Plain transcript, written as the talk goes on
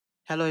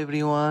Hello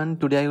everyone,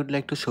 today I would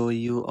like to show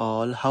you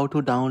all how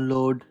to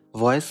download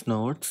voice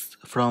notes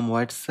from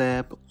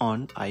WhatsApp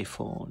on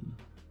iPhone.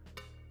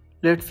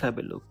 Let's have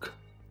a look.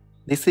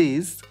 This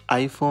is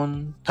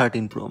iPhone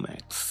 13 Pro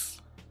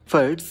Max.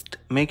 First,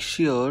 make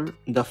sure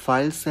the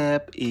Files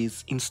app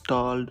is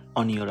installed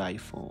on your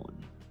iPhone.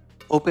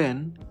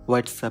 Open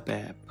WhatsApp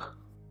app.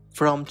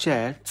 From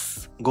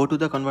chats, go to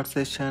the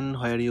conversation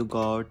where you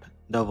got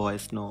the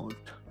voice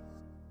note.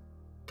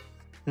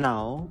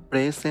 Now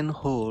press and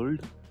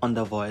hold on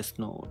the voice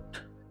note.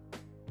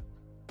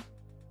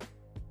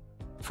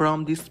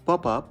 From this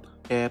pop-up,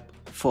 tap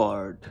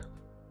Forward.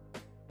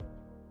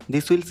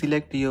 This will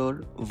select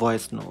your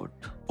voice note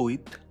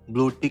with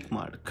blue tick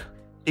mark.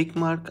 Tick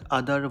mark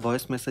other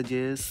voice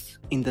messages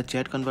in the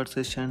chat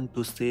conversation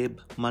to save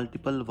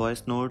multiple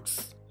voice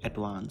notes at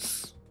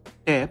once.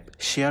 Tap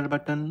Share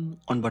button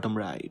on bottom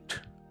right.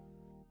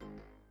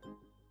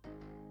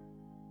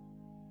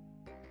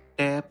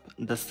 Tap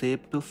the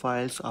Save to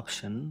Files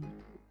option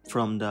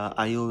from the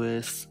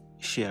iOS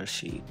share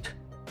sheet.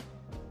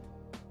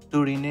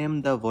 To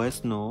rename the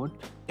voice note,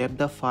 tap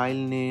the file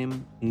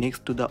name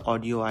next to the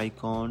audio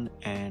icon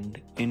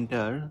and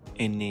enter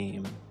a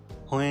name.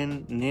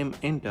 When name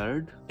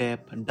entered,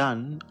 tap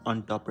Done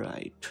on top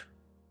right.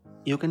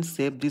 You can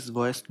save this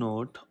voice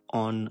note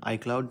on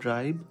iCloud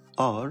Drive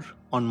or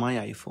on My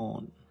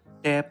iPhone.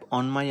 Tap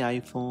On My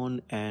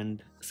iPhone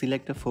and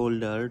select a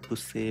folder to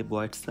save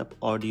WhatsApp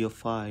audio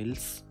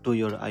files to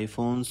your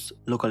iPhone's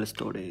local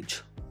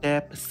storage.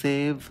 Tap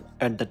Save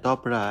at the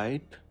top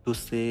right to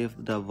save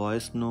the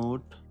voice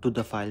note to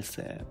the Files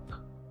app.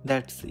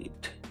 That's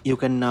it. You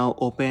can now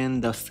open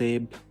the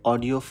saved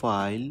audio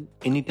file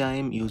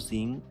anytime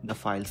using the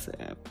Files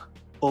app.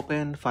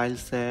 Open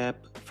Files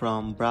app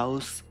from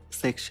Browse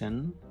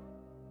section.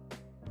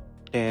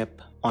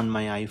 Tap On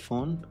My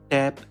iPhone.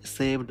 Tap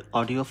Saved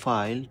Audio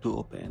File to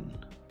open.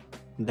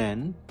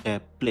 Then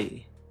tap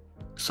Play.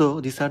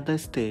 So these are the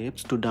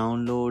steps to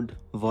download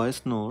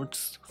voice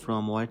notes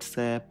from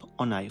WhatsApp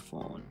on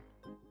iPhone.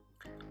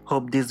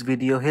 Hope this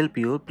video helped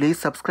you. Please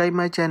subscribe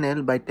my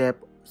channel by tap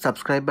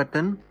subscribe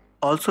button.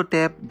 Also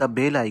tap the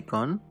bell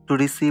icon to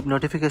receive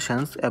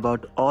notifications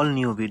about all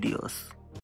new videos.